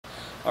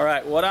All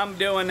right, what I'm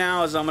doing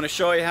now is I'm going to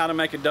show you how to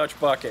make a Dutch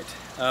bucket.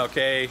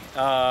 Okay,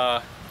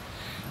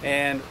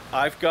 and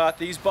I've got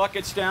these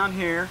buckets down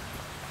here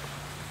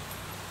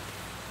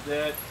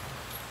that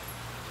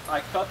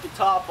I cut the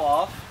top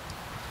off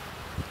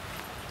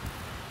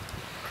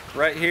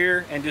right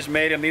here and just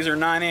made them. These are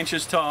 9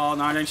 inches tall,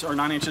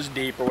 9 inches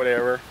deep or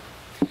whatever.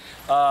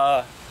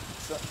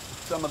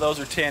 Some of those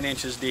are 10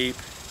 inches deep.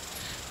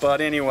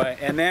 But anyway,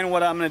 and then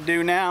what I'm going to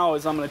do now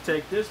is I'm going to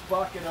take this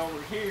bucket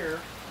over here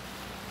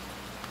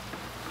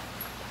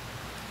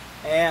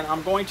and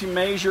I'm going to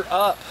measure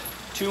up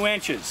 2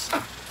 inches.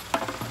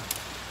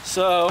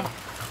 So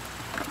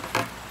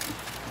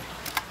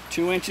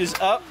 2 inches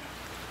up,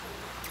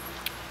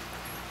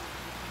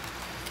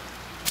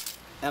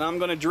 and I'm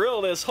going to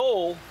drill this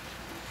hole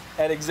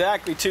at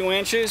exactly 2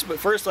 inches, but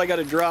first I got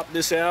to drop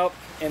this out,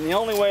 and the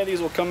only way these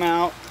will come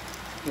out,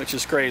 which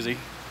is crazy,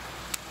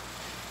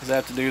 is I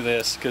have to do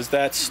this, because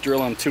that's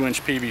drilling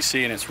 2-inch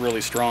PVC and it's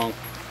really strong,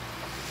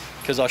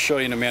 because I'll show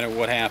you in a minute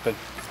what happened,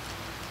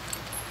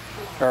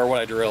 or what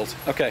I drilled.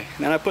 Okay,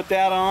 then I put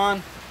that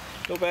on,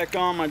 go back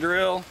on my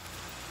drill.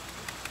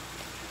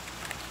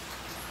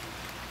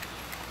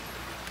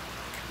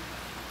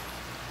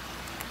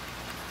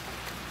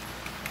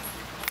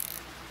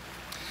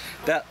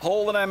 That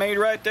hole that I made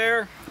right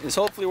there is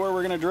hopefully where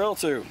we're going to drill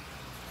to.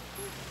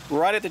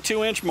 Right at the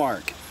 2-inch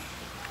mark.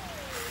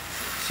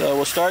 So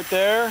we'll start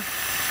there.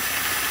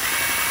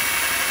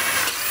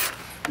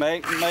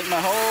 Make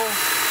my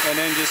hole and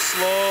then just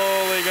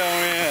slowly go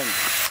in.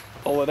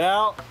 Pull it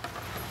out.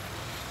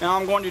 Now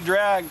I'm going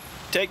to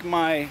take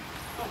my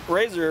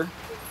razor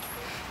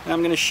and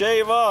I'm going to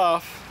shave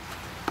off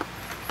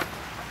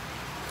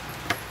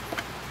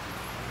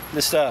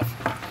this stuff.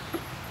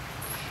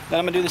 Then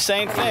I'm going to do the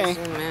same thing.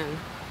 Zoom in. You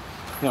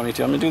don't need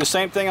to. I'm going to do the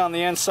same thing on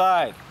the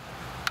inside.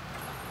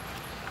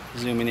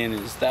 Zooming in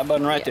is that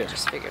button right there.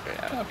 Just figured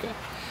it out. Okay.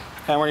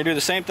 And we're going to do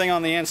the same thing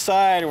on the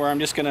inside, where I'm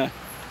just going to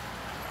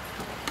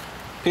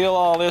peel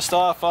all this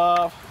stuff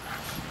off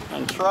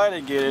and try to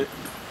get it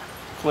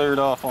cleared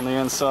off on the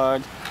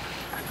inside.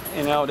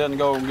 You know, it doesn't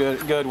go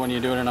good when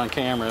you're doing it on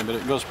camera, but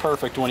it goes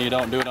perfect when you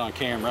don't do it on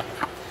camera.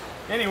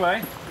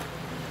 Anyway,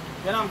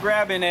 then I'm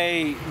grabbing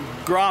a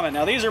grommet.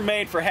 Now these are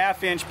made for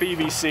 1/2-inch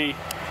PVC.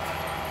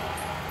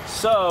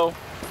 So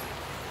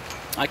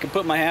I can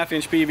put my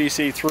 1/2-inch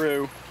PVC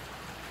through.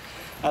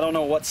 I don't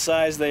know what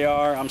size they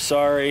are, I'm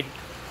sorry.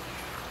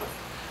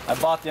 I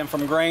bought them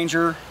from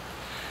Grainger.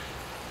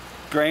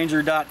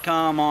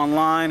 Grainger.com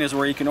online is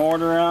where you can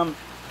order them.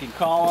 You can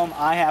call them.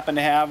 I happen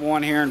to have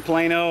one here in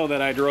Plano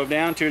that I drove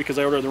down to because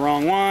I ordered the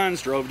wrong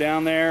ones. Drove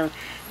down there,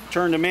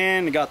 turned them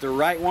in, got the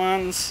right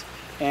ones,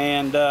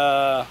 and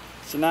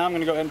so now I'm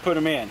going to go ahead and put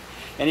them in.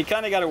 And you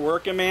kind of got to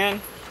work them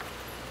in.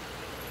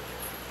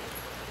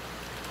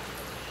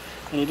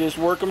 And you just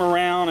work them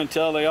around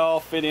until they all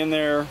fit in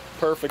there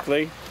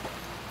perfectly.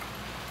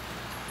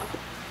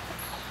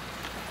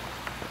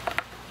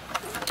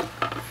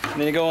 And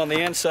then you go on the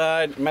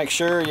inside, make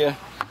sure you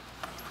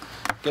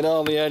get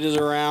all the edges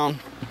around.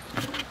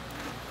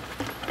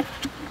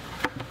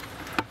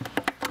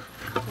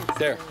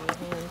 There.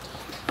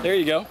 There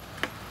you go.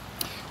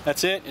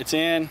 That's it. It's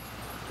in.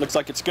 Looks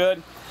like it's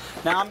good.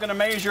 Now I'm going to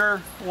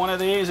measure one of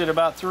these at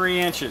about 3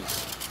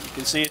 inches. You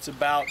can see it's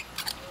about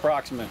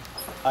approximate.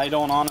 I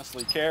don't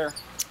honestly care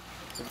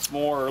if it's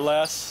more or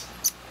less.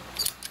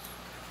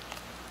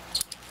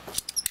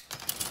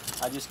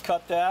 I just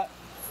cut that.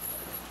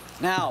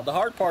 Now the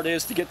hard part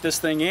is to get this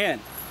thing in.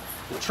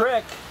 The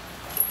trick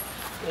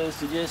is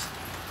to just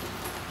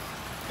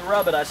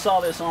rub it. I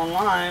saw this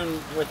online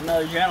with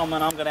another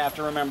gentleman. I'm going to have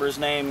to remember his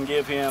name and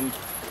give him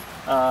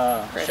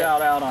a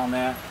shout out on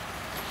that.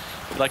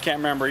 But I can't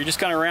remember. You just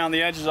kind of round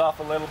the edges off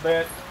a little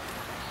bit,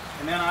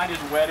 and then I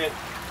just wet it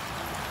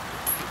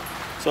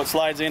so it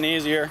slides in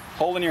easier.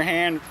 Holding your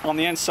hand on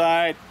the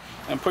inside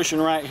and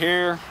pushing right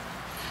here,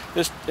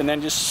 and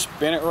then just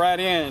spin it right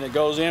in, and it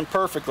goes in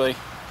perfectly.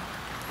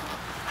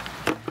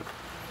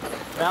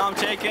 Now I'm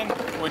taking,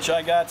 which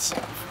I got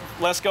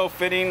Lesco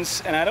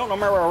fittings, and I don't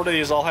remember where I ordered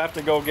these. I'll have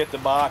to go get the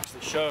box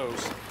that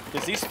shows,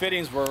 because these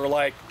fittings were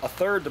like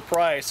 1/3 the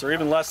price, or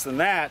even less than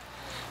that,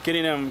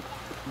 getting them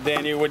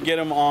than you would get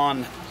them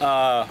on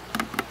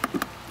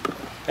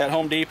at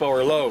Home Depot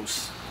or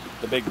Lowe's,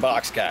 the big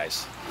box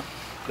guys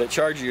that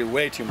charge you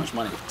way too much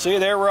money. See,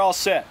 there, we're all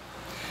set.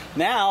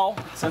 Now,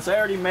 since I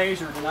already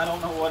measured and I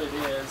don't know what it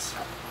is,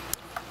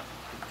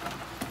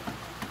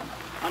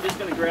 I'm just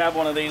going to grab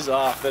one of these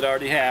off that I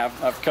already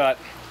I've cut.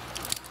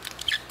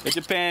 It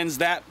depends.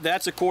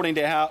 That's according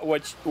to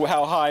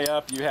how high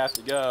up you have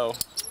to go.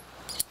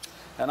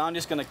 And I'm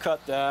just going to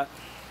cut that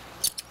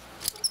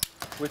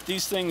with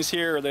these things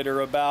here that are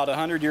about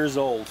 100 years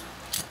old,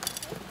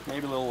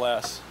 maybe a little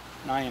less,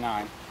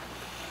 99.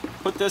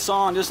 Put this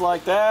on just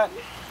like that.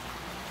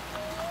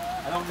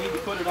 I don't need to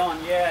put it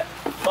on yet,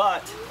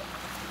 but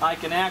I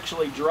can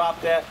actually drop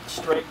that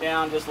straight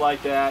down just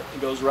like that. It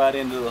goes right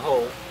into the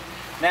hole.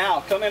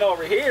 Now, coming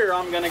over here,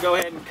 I'm going to go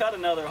ahead and cut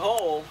another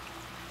hole.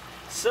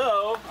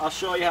 So, I'll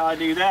show you how I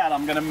do that.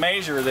 I'm going to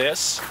measure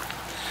this.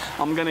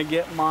 I'm gonna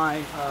get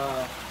my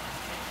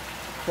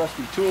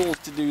trusty tools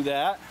to do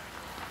that.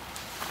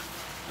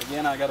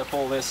 Again, I gotta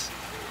pull this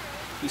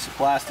piece of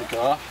plastic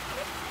off.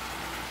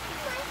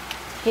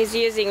 He's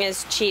using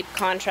his cheap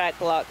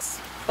contract locks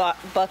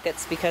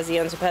buckets because he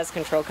owns a pest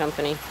control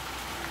company.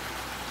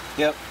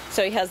 Yep.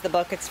 So he has the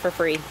buckets for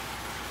free.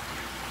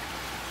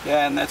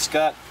 Yeah, and that's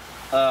got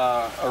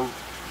a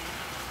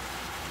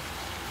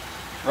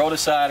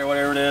roticide or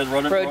whatever it is.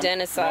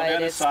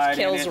 Rodenticide. It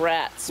kills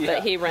rats, yeah.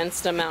 But he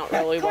rinsed them out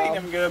really Clean well.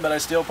 them good, but I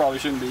still probably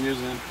shouldn't be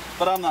using them.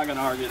 But I'm not going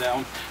to argue that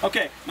one.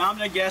 Okay, now I'm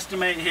going to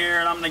guesstimate here,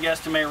 and I'm going to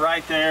guesstimate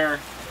right there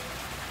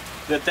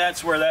that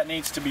that's where that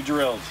needs to be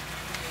drilled.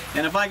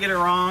 And if I get it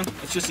wrong,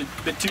 it's just a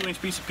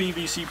 2-inch piece of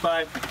PVC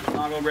pipe.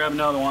 I'll go grab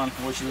another one,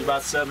 which is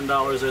about $7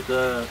 at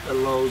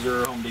Lowe's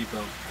or Home Depot.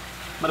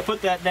 I'm going to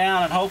put that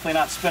down and hopefully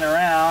not spin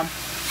around.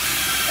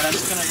 And I'm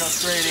just going to go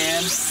straight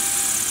in.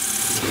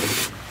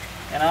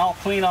 And I'll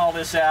clean all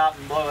this out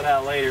and blow it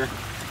out later.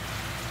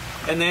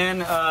 And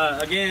then,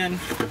 again,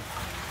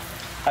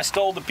 I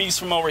stole the piece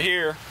from over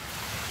here.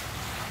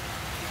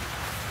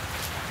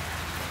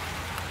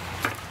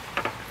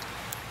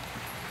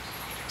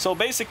 So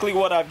basically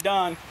what I've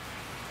done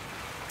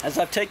is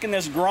I've taken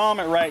this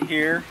grommet right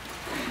here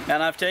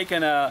and I've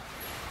taken a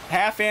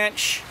 1/2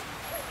 inch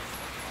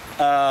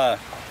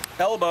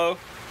elbow.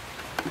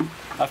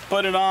 I've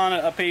put it on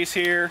a piece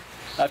here.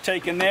 I've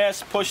taken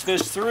this, pushed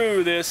this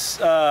through this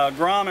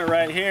grommet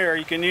right here.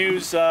 You can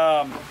use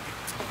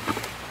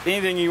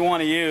anything you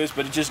want to use,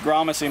 but just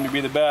grommets seem to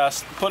be the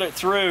best. Put it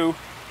through,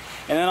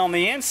 and then on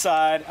the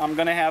inside, I'm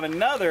going to have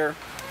another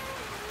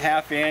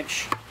 1/2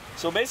 inch.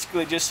 So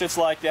basically, it just sits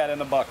like that in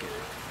the bucket.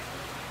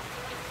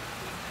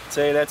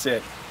 Say that's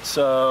it.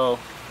 So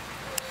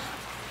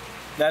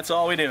that's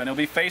all we do, and it'll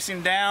be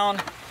facing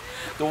down.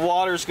 The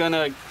water's going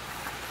to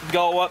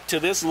go up to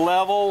this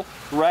level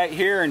right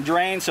here and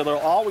drain, so there'll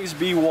always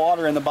be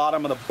water in the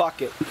bottom of the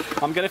bucket.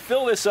 I'm going to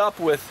fill this up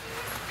with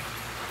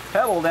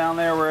pebble down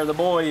there where the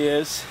boy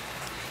is.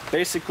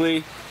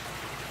 Basically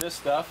this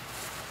stuff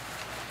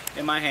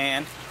in my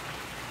hand.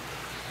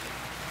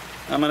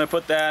 I'm going to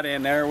put that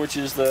in there, which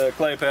is the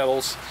clay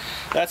pebbles.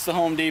 That's the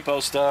Home Depot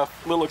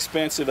stuff. A little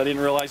expensive. I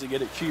didn't realize I'd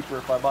get it cheaper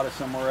if I bought it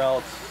somewhere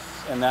else.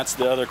 And that's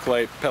the other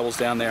clay pebbles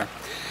down there.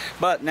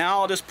 But now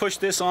I'll just push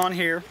this on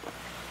here.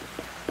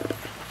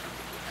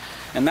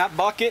 And that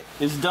bucket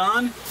is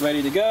done,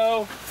 ready to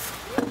go.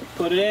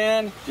 Put it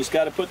in, just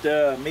got to put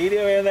the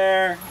medium in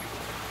there,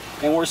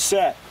 and we're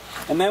set.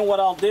 And then what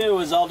I'll do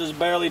is I'll just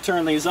barely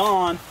turn these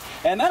on,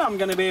 and then I'm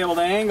going to be able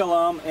to angle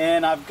them,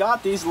 and I've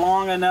got these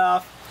long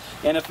enough,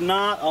 and if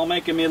not, I'll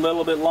make them a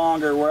little bit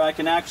longer where I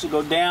can actually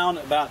go down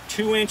about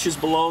 2 inches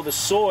below the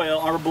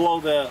soil, or below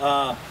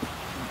the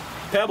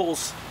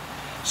pebbles,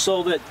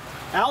 so that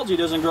algae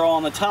doesn't grow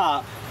on the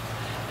top,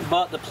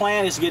 but the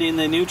plant is getting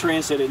the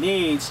nutrients that it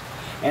needs,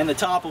 and the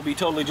top will be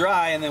totally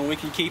dry, and then we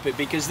can keep it,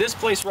 because this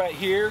place right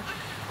here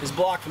is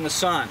blocked from the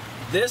sun.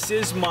 This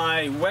is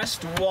my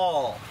west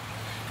wall.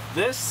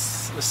 The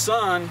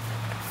sun,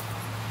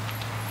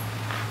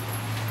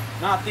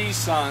 not these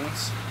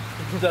suns,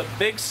 the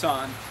big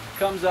sun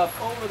comes up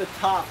over the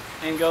top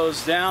and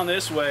goes down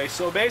this way.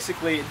 So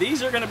basically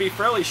these are going to be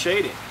fairly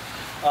shaded,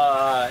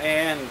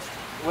 and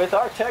with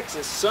our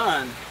Texas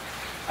sun,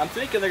 I'm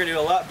thinking they're going to do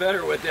a lot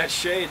better with that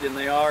shade than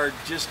they are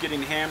just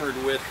getting hammered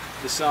with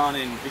the sun.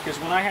 And because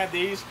when I had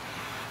these,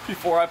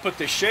 before I put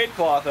the shade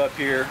cloth up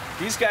here,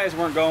 these guys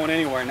weren't going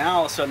anywhere. Now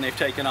all of a sudden they've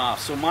taken off.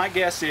 So my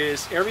guess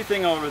is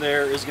everything over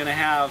there is going to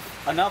have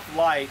enough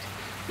light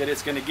that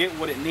it's going to get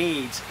what it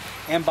needs.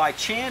 And by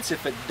chance,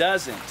 if it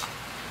doesn't,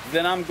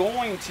 then I'm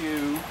going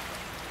to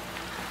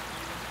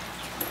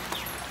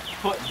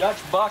put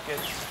Dutch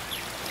buckets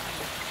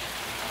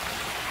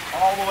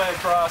all the way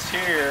across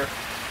here.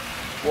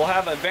 We'll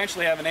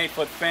eventually have an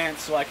 8-foot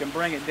fence so I can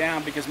bring it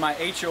down, because my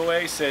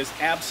HOA says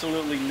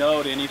absolutely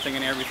no to anything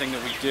and everything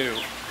that we do.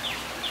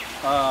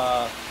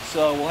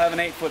 So we'll have an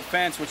 8-foot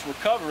fence which will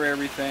cover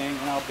everything,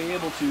 and I'll be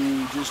able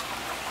to just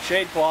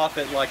shade cloth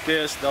it like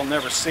this. They'll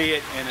never see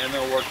it, and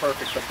it'll work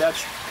perfect, but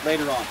that's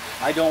later on.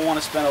 I don't want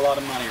to spend a lot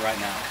of money right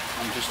now.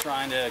 I'm just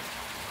trying to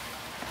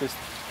just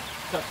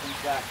cut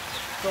things back.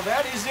 So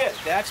that is it.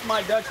 That's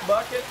my Dutch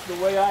bucket, the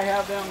way I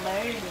have them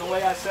made and the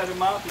way I set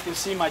them up. You can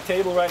see my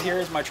table right here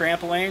is my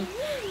trampoline.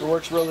 It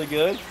works really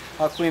good.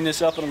 I'll clean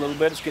this up in a little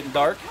bit. It's getting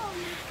dark.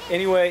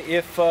 Anyway,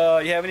 if you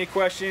have any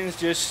questions,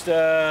 just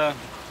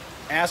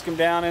ask them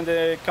down in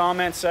the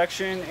comment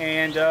section.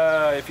 And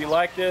if you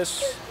like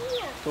this,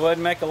 go ahead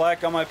and make a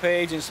like on my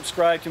page and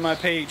subscribe to my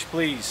page,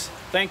 please.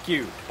 Thank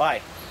you.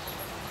 Bye.